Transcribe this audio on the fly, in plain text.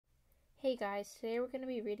Hey guys, today we're going to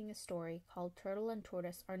be reading a story called Turtle and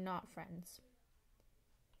Tortoise Are Not Friends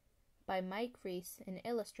by Mike Reiss and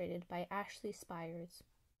illustrated by Ashley Spires.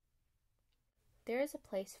 There is a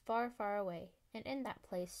place far, far away, and in that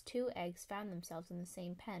place 2 eggs found themselves in the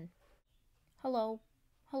same pen. "Hello,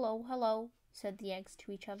 hello, hello," said the eggs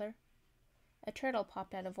to each other. A turtle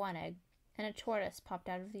popped out of one egg, and a tortoise popped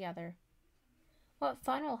out of the other. "What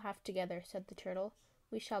fun we'll have together," said the turtle.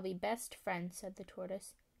 "We shall be best friends," said the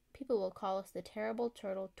tortoise. "People will call us the terrible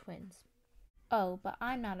turtle twins." "Oh, but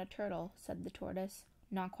I'm not a turtle," said the tortoise,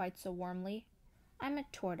 not quite so warmly. "I'm a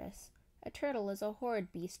tortoise. A turtle is a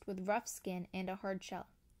horrid beast with rough skin and a hard shell,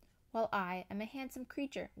 while I am a handsome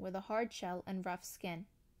creature with a hard shell and rough skin."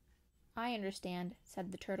 "I understand,"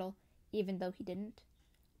 said the turtle, even though he didn't.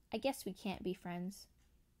 "I guess we can't be friends."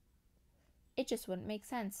 "It just wouldn't make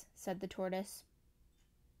sense," said the tortoise.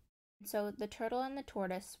 So the turtle and the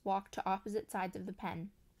tortoise walked to opposite sides of the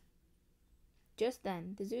pen. Just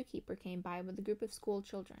then, the zookeeper came by with a group of school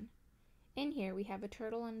children. "In here we have a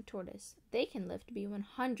turtle and a tortoise. They can live to be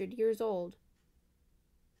 100 years old."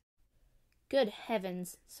 "Good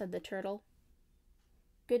heavens," said the turtle.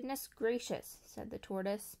 "Goodness gracious," said the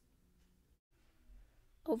tortoise.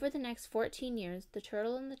 Over the next 14 years, the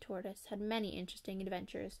turtle and the tortoise had many interesting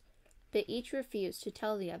adventures, but each refused to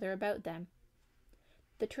tell the other about them.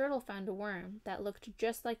 The turtle found a worm that looked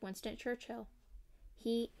just like Winston Churchill.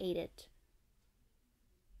 He ate it.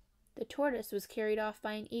 The tortoise was carried off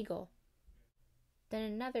by an eagle. Then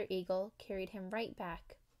another eagle carried him right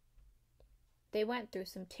back. They went through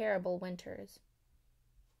some terrible winters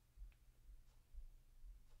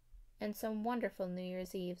and some wonderful New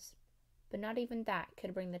Year's Eves, but not even that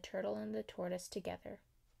could bring the turtle and the tortoise together.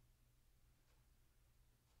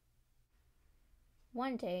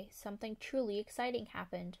 One day, something truly exciting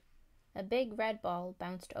happened. A big red ball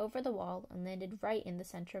bounced over the wall and landed right in the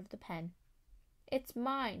center of the pen. "It's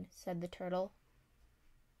mine," said the turtle.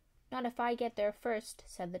 "Not if I get there first,"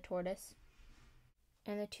 said the tortoise.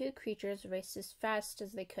 And the 2 creatures raced as fast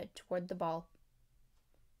as they could toward the ball.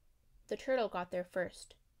 The turtle got there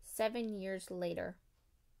first, 7 years later.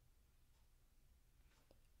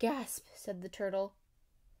 "Gasp," said the turtle.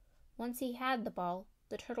 Once he had the ball,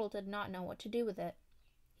 the turtle did not know what to do with it.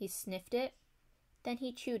 He sniffed it, then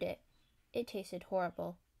he chewed it. It tasted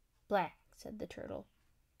horrible. "Blah," said the turtle.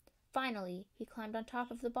 Finally, he climbed on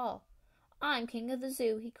top of the ball. "I'm king of the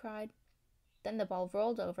zoo," he cried. Then the ball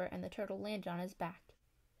rolled over and the turtle landed on his back.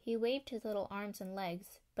 He waved his little arms and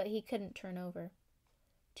legs, but he couldn't turn over.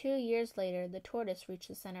 2 years later, the tortoise reached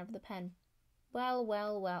the center of the pen. "Well,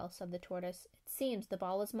 well, well," said the tortoise. "It seems the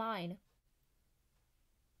ball is mine."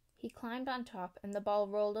 He climbed on top and the ball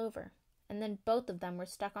rolled over, and then both of them were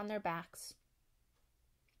stuck on their backs.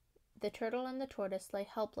 The turtle and the tortoise lay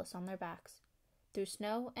helpless on their backs, through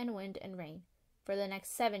snow and wind and rain, for the next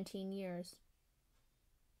 17 years.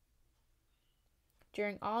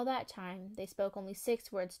 During all that time, they spoke only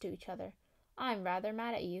 6 words to each other. "I'm rather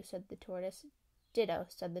mad at you," said the tortoise. "Ditto,"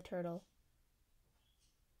 said the turtle.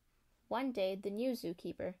 One day, the new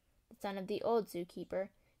zookeeper, the son of the old zookeeper,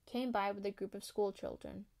 came by with a group of school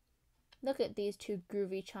children. "Look at these 2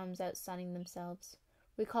 groovy chums out sunning themselves.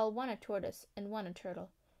 We call one a tortoise and one a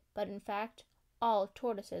turtle, but in fact, all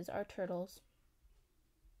tortoises are turtles."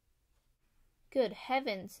 "Good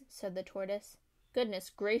heavens," said the tortoise. "Goodness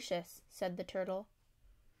gracious," said the turtle.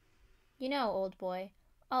 "You know, old boy,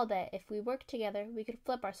 I'll bet if we worked together we could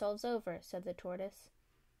flip ourselves over," said the tortoise.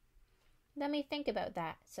 "Let me think about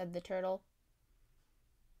that," said the turtle.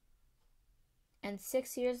 And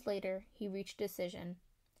 6 years later, he reached a decision.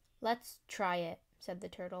 "Let's try it," said the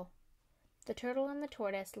turtle. The turtle and the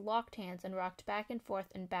tortoise locked hands and rocked back and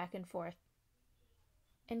forth and back and forth.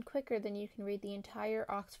 And quicker than you can read the entire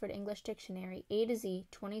Oxford English Dictionary A to Z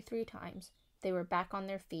 23 times, they were back on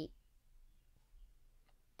their feet.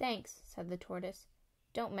 "Thanks," said the tortoise.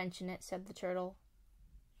 "Don't mention it," said the turtle.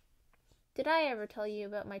 "Did I ever tell you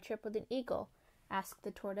about my trip with an eagle?" asked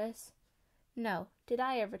the tortoise. "No. Did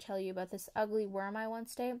I ever tell you about this ugly worm I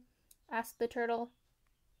once ate?" asked the turtle.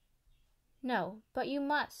 "No, but you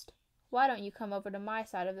must. Why don't you come over to my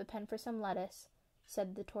side of the pen for some lettuce?"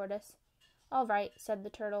 said the tortoise. "All right," said the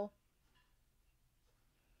turtle.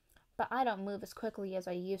 "But I don't move as quickly as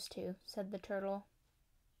I used to," said the turtle.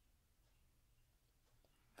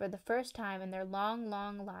 For the first time in their long,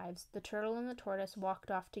 long lives, the turtle and the tortoise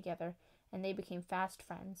walked off together, and they became fast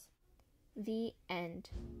friends. The end.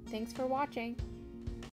 Thanks for watching.